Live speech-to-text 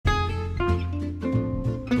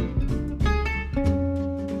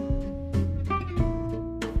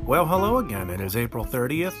Well, hello again. It is April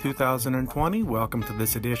 30th, 2020. Welcome to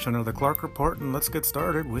this edition of the Clark Report, and let's get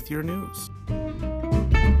started with your news.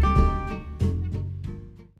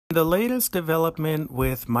 The latest development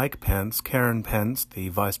with Mike Pence, Karen Pence, the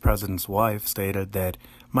vice president's wife, stated that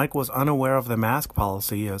Mike was unaware of the mask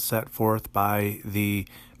policy as set forth by the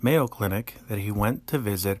Mayo Clinic that he went to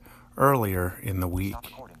visit earlier in the week.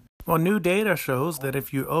 Well, new data shows that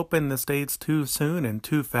if you open the states too soon and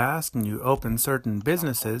too fast, and you open certain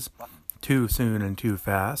businesses too soon and too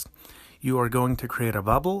fast, you are going to create a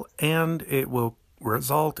bubble, and it will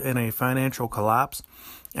result in a financial collapse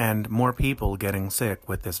and more people getting sick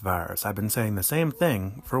with this virus. I've been saying the same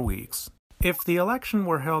thing for weeks. If the election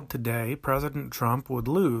were held today, President Trump would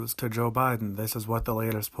lose to Joe Biden. This is what the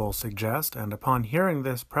latest polls suggest, and upon hearing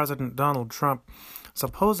this, President Donald Trump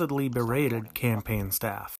supposedly berated campaign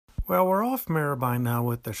staff. Well, we're off mirror by now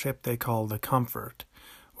with the ship they call the Comfort.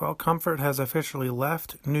 Well, Comfort has officially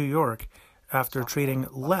left New York after treating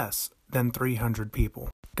less than 300 people.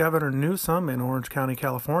 Governor Newsom in Orange County,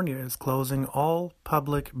 California is closing all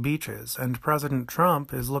public beaches, and President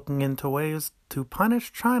Trump is looking into ways to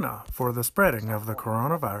punish China for the spreading of the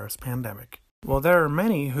coronavirus pandemic. Well, there are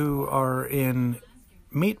many who are in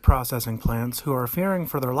meat processing plants who are fearing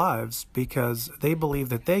for their lives because they believe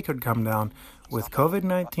that they could come down with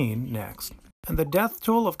COVID-19 next. And the death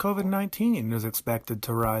toll of COVID-19 is expected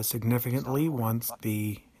to rise significantly once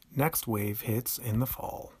the next wave hits in the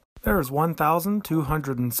fall. There is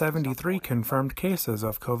 1,273 confirmed cases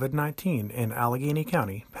of COVID-19 in Allegheny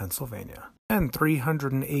County, Pennsylvania, and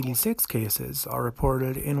 386 cases are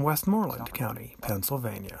reported in Westmoreland County,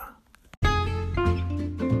 Pennsylvania.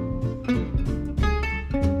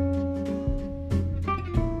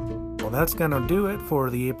 That's going to do it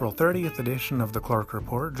for the April 30th edition of the Clark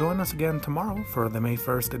Report. Join us again tomorrow for the May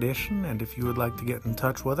 1st edition, and if you would like to get in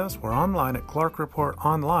touch with us, we're online at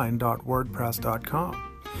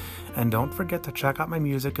clarkreportonline.wordpress.com. And don't forget to check out my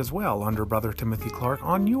music as well under Brother Timothy Clark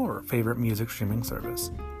on your favorite music streaming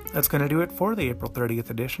service. That's going to do it for the April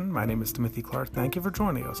 30th edition. My name is Timothy Clark. Thank you for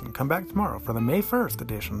joining us, and come back tomorrow for the May 1st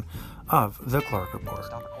edition of the Clark Report.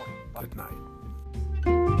 Good night.